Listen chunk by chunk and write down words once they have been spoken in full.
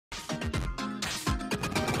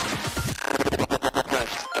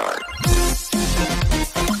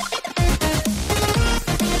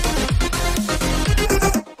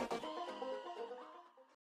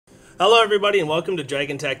Hello everybody and welcome to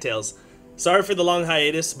Dragon Tech Tales. Sorry for the long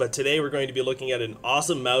hiatus, but today we're going to be looking at an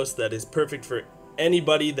awesome mouse that is perfect for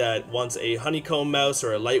anybody that wants a Honeycomb mouse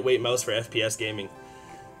or a lightweight mouse for FPS gaming.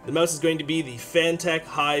 The mouse is going to be the Fantech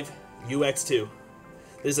Hive UX2.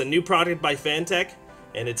 This is a new product by Fantech,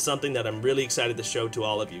 and it's something that I'm really excited to show to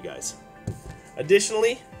all of you guys.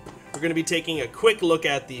 Additionally, we're going to be taking a quick look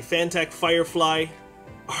at the Fantech Firefly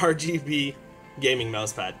RGB gaming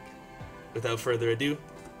mousepad. Without further ado,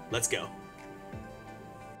 let's go.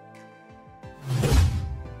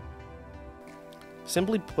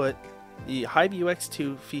 Simply put, the Hive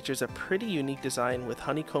UX2 features a pretty unique design with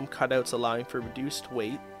honeycomb cutouts allowing for reduced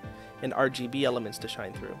weight and RGB elements to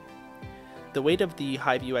shine through. The weight of the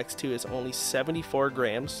Hive UX2 is only 74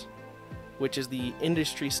 grams, which is the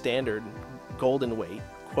industry standard golden weight,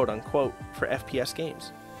 quote unquote, for FPS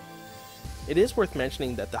games. It is worth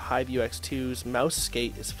mentioning that the Hive UX2's mouse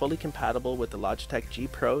skate is fully compatible with the Logitech G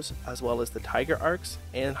Pros as well as the Tiger Arcs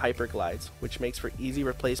and Hyperglides, which makes for easy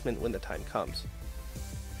replacement when the time comes.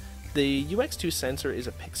 The UX2 sensor is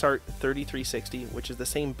a Pixart 3360, which is the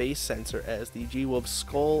same base sensor as the G-Wolf's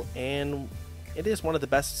Skull, and it is one of the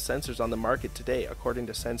best sensors on the market today according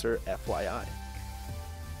to Sensor FYI.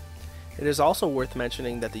 It is also worth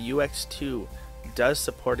mentioning that the UX2 does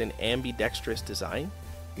support an ambidextrous design,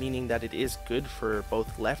 meaning that it is good for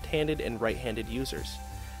both left-handed and right-handed users.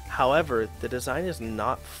 However, the design is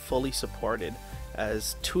not fully supported,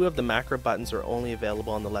 as two of the macro buttons are only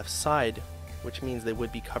available on the left side, which means they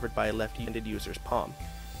would be covered by a left-handed user's palm.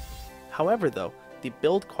 However though, the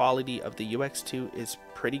build quality of the UX2 is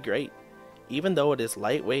pretty great. Even though it is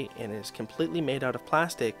lightweight and is completely made out of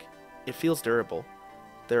plastic, it feels durable.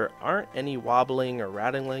 There aren't any wobbling or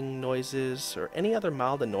rattling noises or any other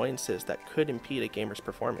mild annoyances that could impede a gamer's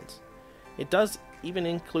performance. It does even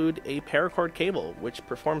include a paracord cable, which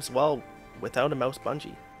performs well without a mouse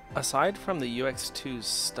bungee. Aside from the UX2's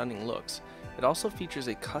stunning looks, it also features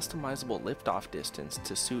a customizable lift-off distance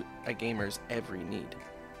to suit a gamer's every need.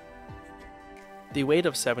 The weight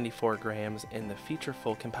of 74 grams and the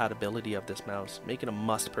featureful compatibility of this mouse make it a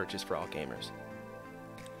must-purchase for all gamers.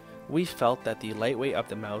 We felt that the lightweight of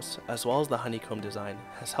the mouse, as well as the honeycomb design,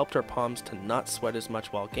 has helped our palms to not sweat as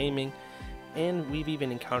much while gaming, and we've even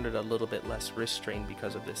encountered a little bit less wrist strain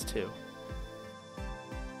because of this too.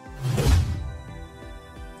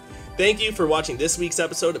 Thank you for watching this week's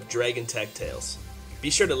episode of Dragon Tech Tales. Be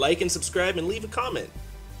sure to like and subscribe and leave a comment.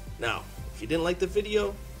 Now, if you didn't like the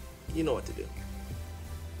video, you know what to do.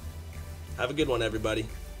 Have a good one, everybody.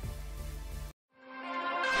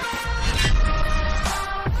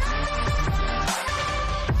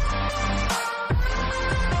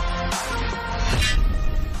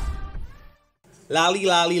 Lolly,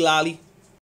 lolly, lolly.